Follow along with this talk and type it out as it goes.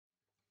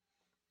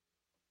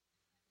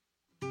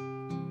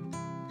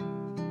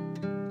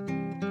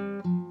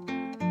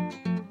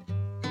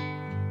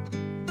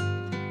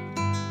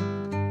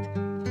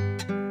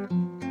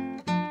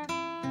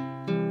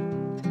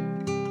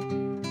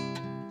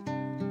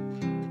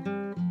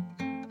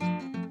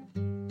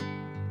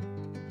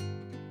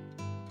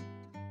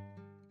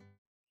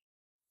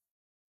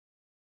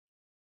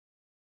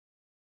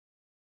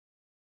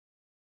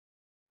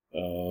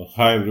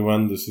Hi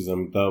everyone, this is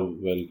Amitabh.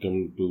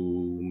 Welcome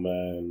to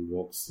Man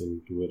Walks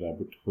into a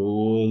Rabbit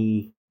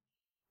Hole.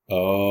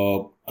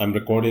 I'm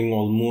recording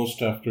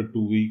almost after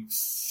 2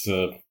 weeks.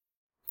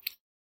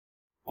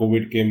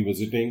 COVID came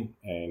visiting,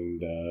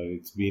 and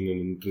it's been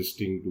an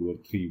interesting 2 or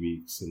 3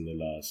 weeks in the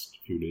last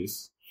few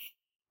days.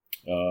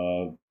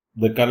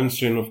 The current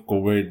strain of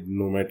COVID,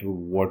 no matter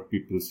what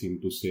people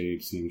seem to say,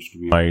 it seems to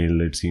be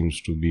mild, it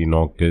seems to be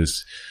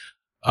innocuous.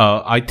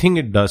 I think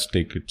it does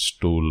take its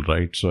toll,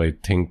 right? So I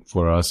think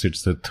for us,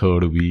 it's the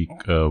third week.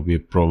 We're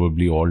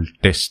probably all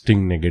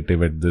testing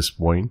negative at this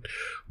point,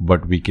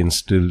 but we can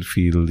still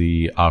feel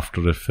the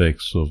after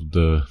effects of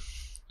the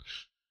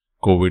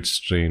COVID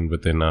strain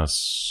within us.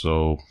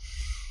 So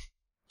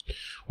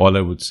all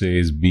I would say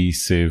is be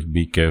safe,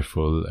 be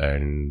careful,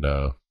 and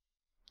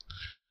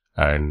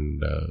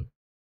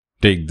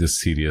take this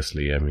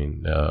seriously. I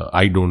mean,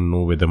 I don't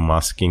know whether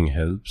masking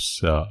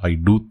helps. I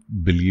do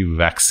believe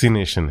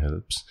vaccination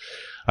helps.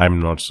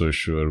 I'm not so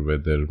sure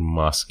whether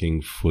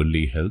masking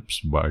fully helps,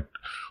 but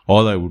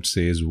all I would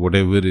say is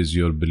whatever is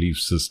your belief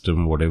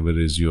system, whatever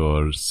is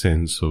your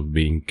sense of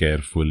being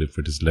careful, if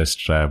it is less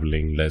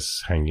traveling,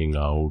 less hanging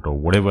out, or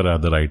whatever are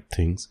the right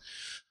things,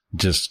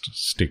 just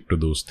stick to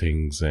those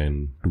things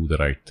and do the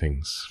right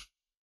things.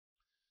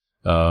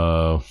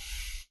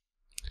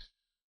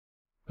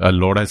 A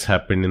lot has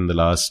happened in the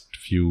last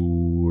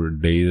few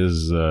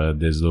days.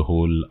 There's the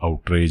whole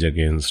outrage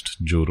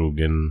against Joe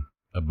Rogan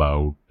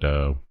about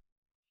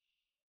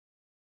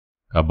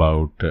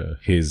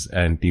his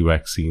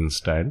anti-vaccine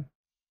stand.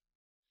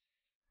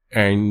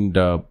 And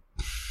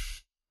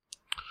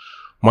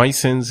my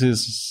sense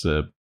is,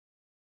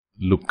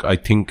 look, I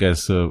think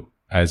as a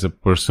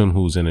person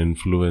who's an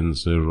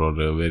influencer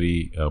or a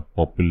very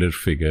popular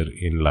figure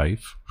in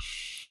life,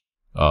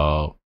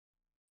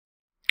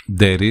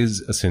 there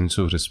is a sense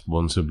of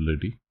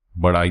responsibility,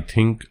 but I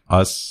think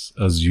us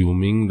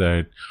assuming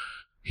that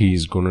he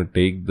is going to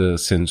take the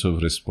sense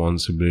of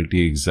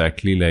responsibility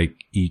exactly like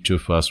each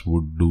of us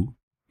would do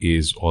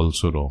is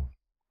also wrong.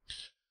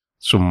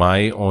 So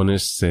my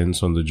honest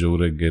sense on the Joe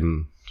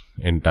Rogan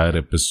entire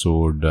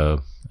episode,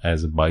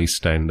 as a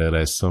bystander,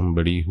 as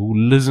somebody who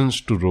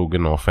listens to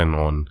Rogan off and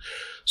on,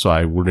 so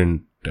I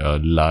wouldn't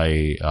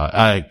lie.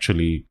 I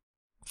actually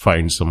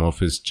find some of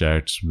his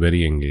chats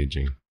very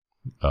engaging.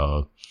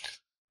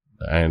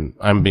 And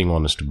I'm being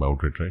honest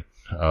about it, right?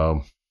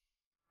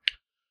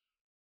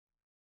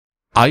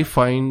 I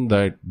find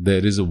that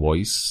there is a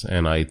voice,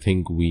 and I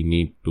think we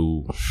need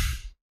to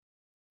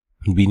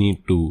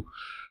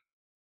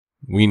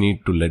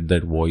let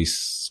that voice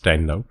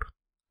stand out.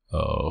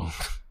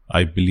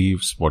 I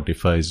believe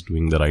Spotify is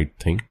doing the right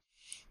thing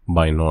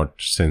by not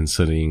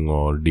censoring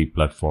or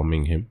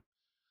deplatforming him.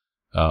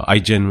 I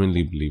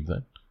genuinely believe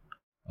that.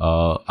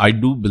 I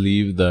do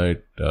believe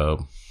that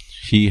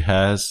he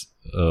has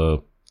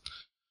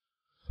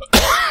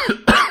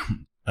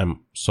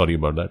I'm sorry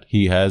about that.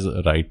 He has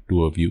a right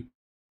to a view,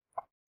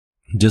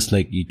 just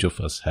like each of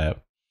us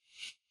have.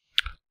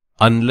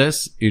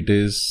 Unless it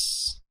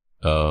is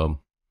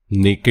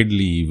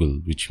nakedly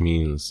evil, which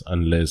means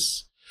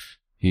unless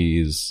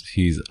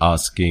he's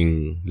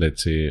asking,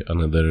 let's say,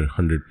 another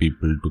 100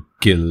 people to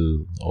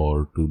kill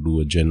or to do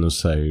a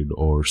genocide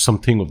or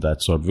something of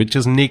that sort, which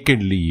is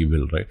nakedly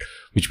evil, right?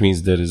 Which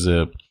means there is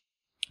a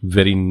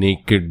very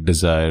naked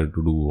desire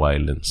to do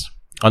violence.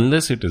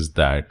 Unless it is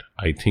that,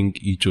 I think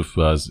each of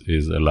us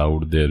is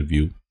allowed their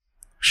view,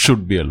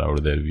 should be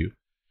allowed their view.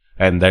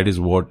 And that is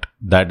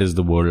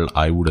the world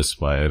I would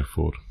aspire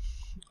for.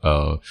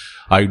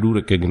 I do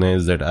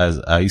recognize that as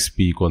I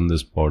speak on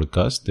this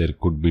podcast, there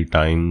could be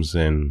times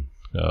and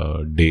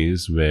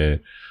days where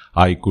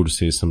I could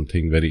say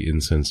something very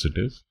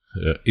insensitive.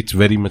 It's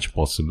very much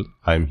possible.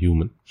 I'm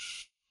human.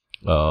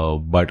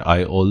 But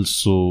I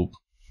also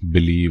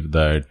believe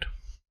that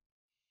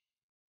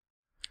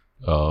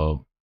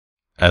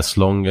as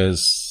long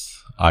as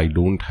I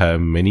don't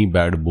have many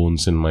bad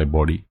bones in my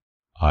body,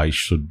 I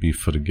should be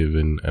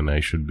forgiven and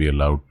I should be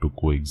allowed to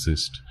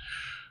coexist.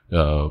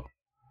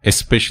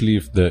 Especially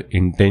if the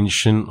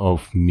intention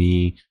of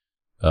me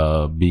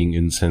being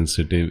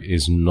insensitive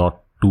is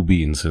not to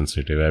be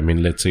insensitive. I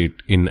mean, let's say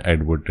it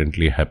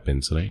inadvertently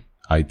happens, right?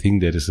 I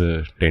think there is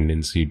a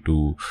tendency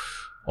to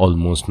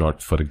almost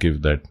not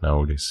forgive that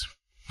nowadays.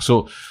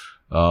 So,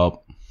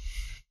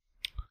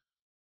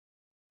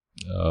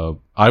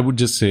 I would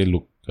just say,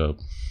 look,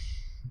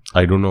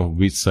 I don't know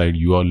which side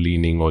you are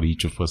leaning or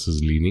each of us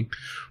is leaning,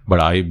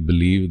 but I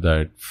believe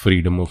that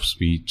freedom of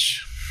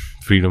speech,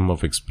 freedom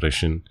of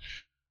expression,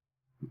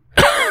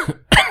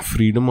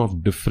 freedom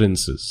of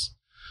differences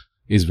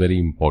is very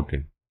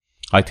important.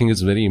 I think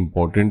it's very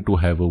important to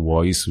have a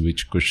voice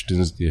which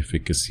questions the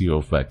efficacy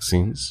of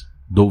vaccines,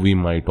 though we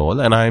might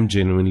all, and I am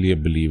genuinely a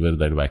believer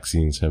that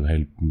vaccines have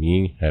helped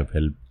me, have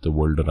helped the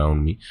world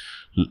around me.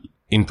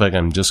 In fact,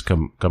 I'm just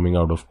coming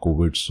out of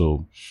COVID,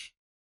 so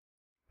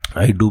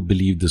I do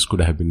believe this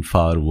could have been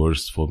far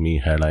worse for me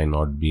had I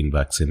not been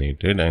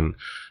vaccinated. And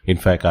in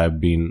fact, I've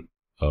been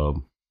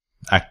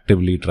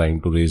actively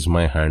trying to raise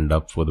my hand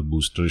up for the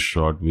booster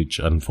shot, which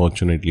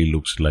unfortunately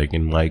looks like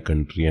in my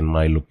country and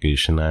my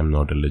location, I am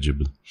not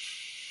eligible.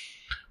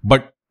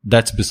 But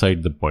that's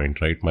beside the point,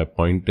 right? My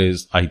point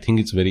is, I think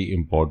it's very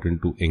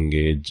important to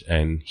engage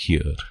and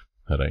hear,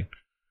 right?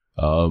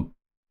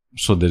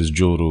 So there is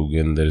Joe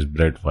Rogan, there is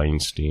Brett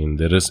Weinstein,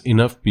 there is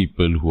enough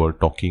people who are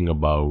talking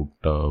about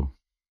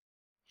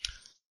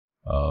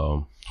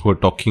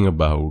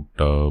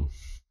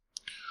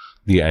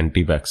the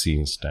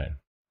anti-vaccine stand,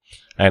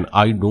 and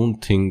I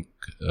don't think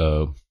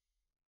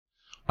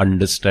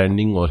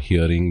understanding or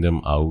hearing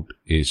them out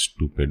is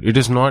stupid. It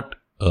is not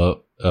a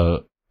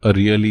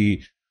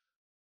really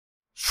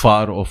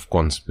far off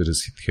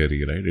conspiracy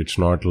theory, right? It's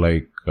not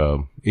like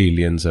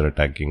aliens are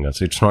attacking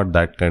us. It's not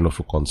that kind of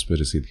a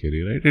conspiracy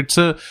theory, right? It's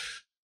a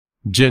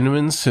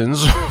genuine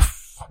sense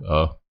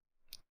of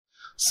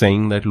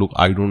saying that, look,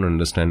 I don't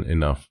understand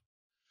enough,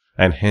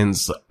 and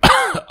hence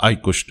I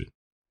question.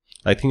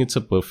 I think it's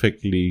a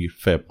perfectly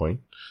fair point.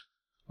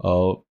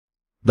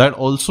 That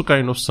also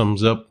kind of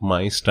sums up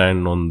my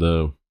stand on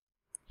the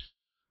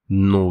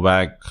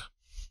Novak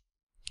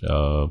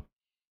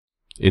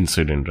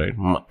incident, right?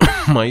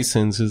 My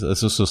sense is,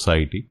 as a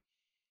society,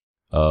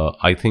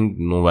 I think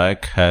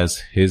Novak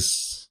has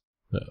his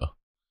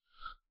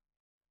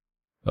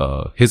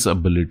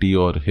ability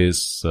or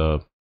his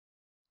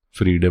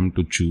freedom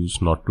to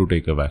choose not to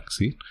take a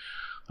vaccine,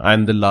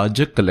 and the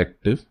larger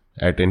collective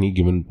at any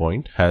given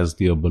point has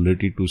the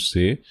ability to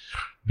say,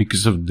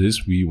 because of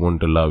this, we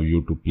won't allow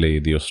you to play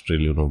the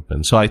Australian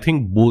Open. So I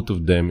think both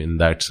of them in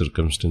that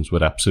circumstance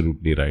were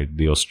absolutely right.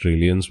 The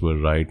Australians were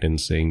right in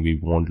saying we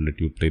won't let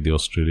you play the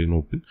Australian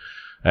Open,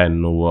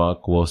 and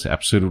Novak was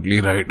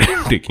absolutely right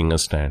in taking a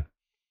stand.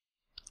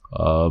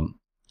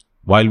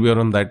 While we are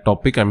on that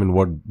topic, I mean,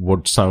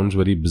 what sounds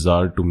very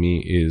bizarre to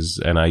me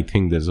is, and I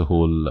think there's a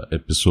whole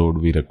episode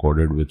we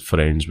recorded with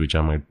friends, which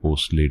I might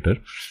post later,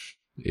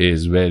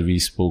 is where we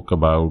spoke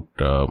about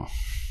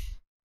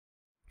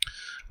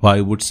why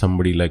would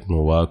somebody like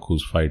Novak,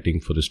 who's fighting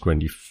for his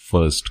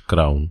 21st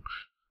crown,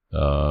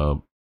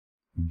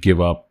 give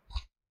up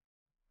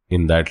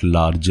in that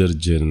larger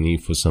journey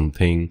for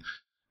something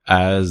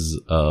as,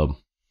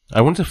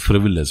 I won't say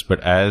frivolous, but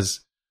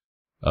as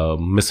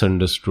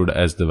misunderstood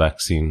as the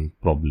vaccine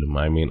problem.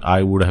 I mean,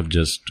 I would have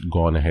just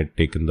gone ahead,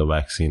 taken the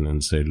vaccine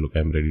and said, look,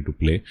 I'm ready to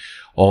play.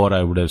 Or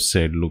I would have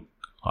said, look,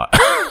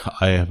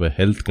 I have a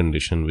health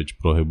condition which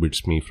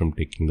prohibits me from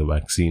taking the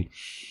vaccine,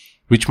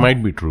 which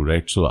might be true,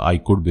 right? So I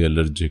could be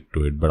allergic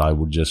to it, but I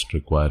would just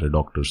require a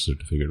doctor's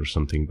certificate or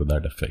something to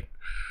that effect.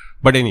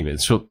 But anyway,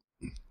 so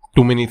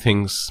too many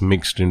things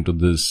mixed into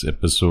this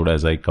episode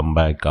as I come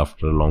back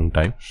after a long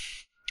time.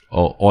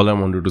 All I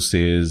wanted to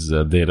say is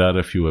there are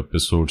a few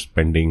episodes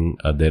pending.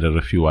 There are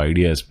a few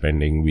ideas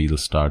pending. We'll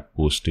start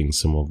posting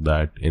some of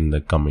that in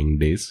the coming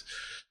days.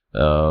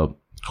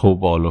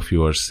 Hope all of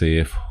you are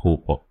safe.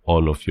 Hope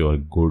all of you are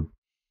good.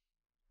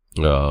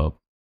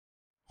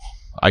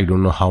 I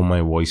don't know how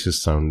my voice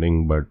is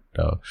sounding, but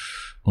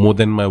more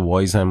than my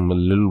voice, I'm a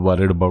little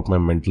worried about my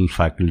mental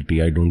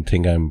faculty. I don't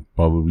think I'm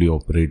probably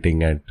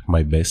operating at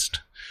my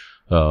best.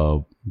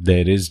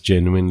 There is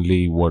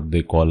genuinely what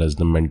they call as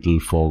the mental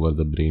fog or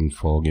the brain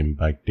fog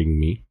impacting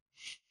me.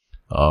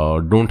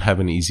 Don't have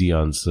an easy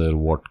answer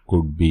what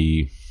could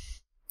be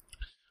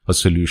a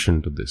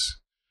solution to this.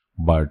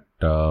 But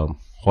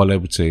all I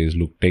would say is,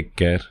 look, take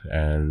care,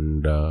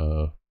 and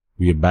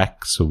we are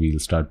back, so we'll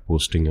start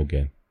posting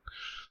again.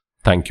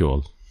 Thank you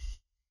all.